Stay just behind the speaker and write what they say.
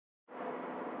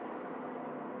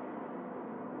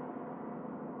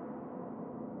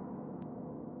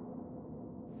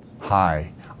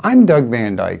Hi, I'm Doug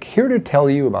Van Dyke, here to tell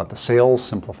you about the Sales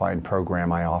Simplified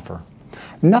program I offer.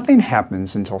 Nothing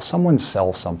happens until someone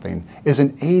sells something is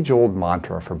an age-old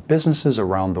mantra for businesses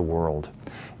around the world.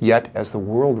 Yet, as the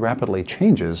world rapidly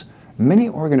changes, many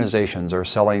organizations are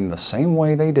selling the same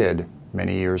way they did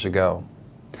many years ago.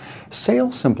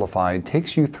 Sales Simplified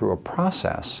takes you through a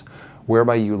process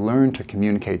whereby you learn to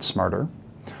communicate smarter,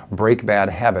 break bad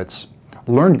habits,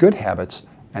 learn good habits,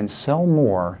 and sell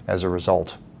more as a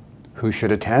result. Who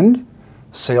should attend?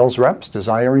 Sales reps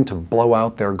desiring to blow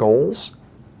out their goals,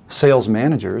 sales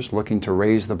managers looking to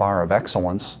raise the bar of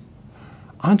excellence,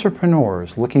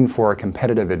 entrepreneurs looking for a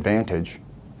competitive advantage,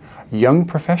 young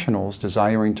professionals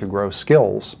desiring to grow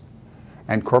skills,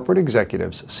 and corporate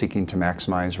executives seeking to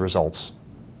maximize results.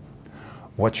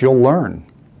 What you'll learn: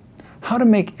 how to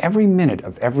make every minute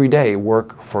of every day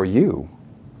work for you,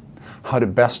 how to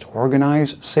best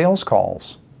organize sales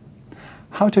calls,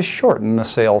 how to shorten the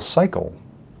sales cycle,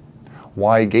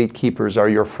 why gatekeepers are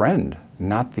your friend,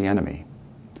 not the enemy,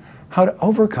 how to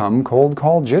overcome cold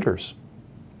call jitters,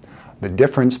 the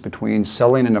difference between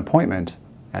selling an appointment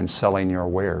and selling your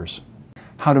wares,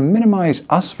 how to minimize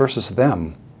us versus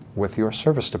them with your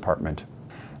service department,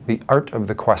 the art of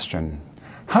the question,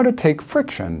 how to take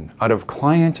friction out of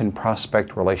client and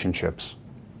prospect relationships,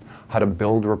 how to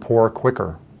build rapport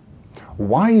quicker,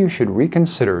 why you should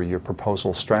reconsider your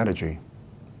proposal strategy,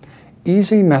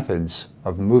 easy methods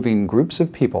of moving groups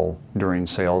of people during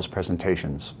sales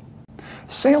presentations.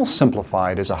 Sales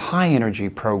Simplified is a high-energy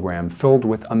program filled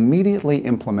with immediately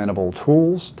implementable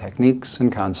tools, techniques,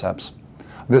 and concepts.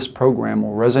 This program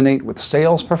will resonate with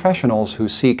sales professionals who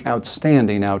seek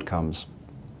outstanding outcomes.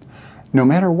 No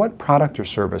matter what product or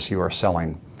service you are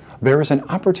selling, there is an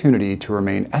opportunity to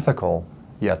remain ethical,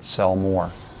 yet sell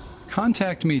more.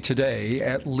 Contact me today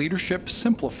at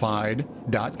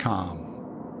leadershipsimplified.com.